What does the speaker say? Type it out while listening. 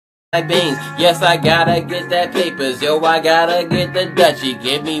like beans. Yes, I gotta get that papers. Yo, I gotta get the Dutchie.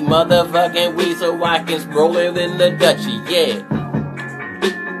 Give me motherfucking weed so I can roll it in the Dutchie. Yeah.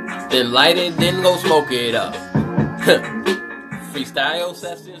 Then light it, then go smoke it up. Freestyle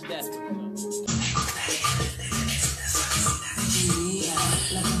sessions, that's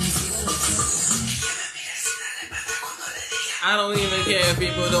I don't even care if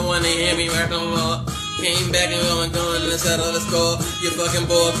people don't wanna hear me rap no more. Came back and going to settle the score. You're fucking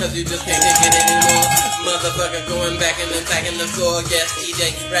bored cause you just can't take it anymore. Motherfucker going back and then packing the score. Yes,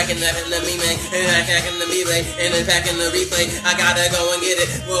 E.J.A.Y racking that in the me man. And I packing the me play. And then packing the replay. I gotta go and get it.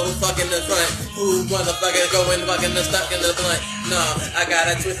 Whoa, fucking the front. Who motherfucker going fucking the stuck in the blunt? No, I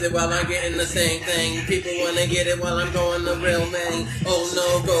gotta twist it while I'm getting the same thing. People wanna get it while I'm going the real man. Oh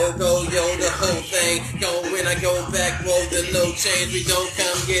no, go, yo, the whole thing. Go when I go back, roll the no change. We don't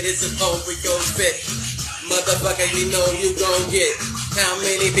come get it, suppose we go spit. Motherfucker, you know you gon' get. How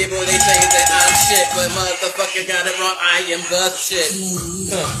many people they say that I'm shit, but motherfucker got it wrong, I am the shit.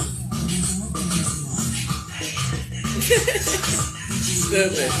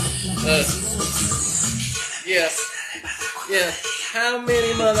 Stupid. Yeah. How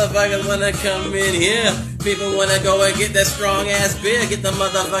many motherfuckers wanna come in here? People wanna go and get that strong ass beer. Get the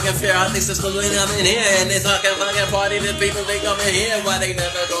motherfucking fear out their system when I'm in here. And it's fucking party. The people they come in here. Why they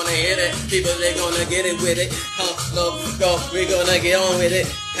never gonna hit it? People they gonna get it with it. Go, we gonna get on with it.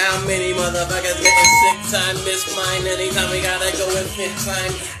 How many motherfuckers getting sick time, miss mine? Anytime we gotta go and fit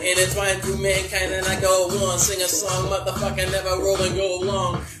time. Intertwine through mankind and I go on. Sing a song, motherfucker, never roll and go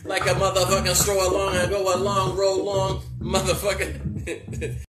along. Like a motherfucking stroll along and go along, roll long,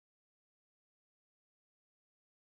 motherfucker.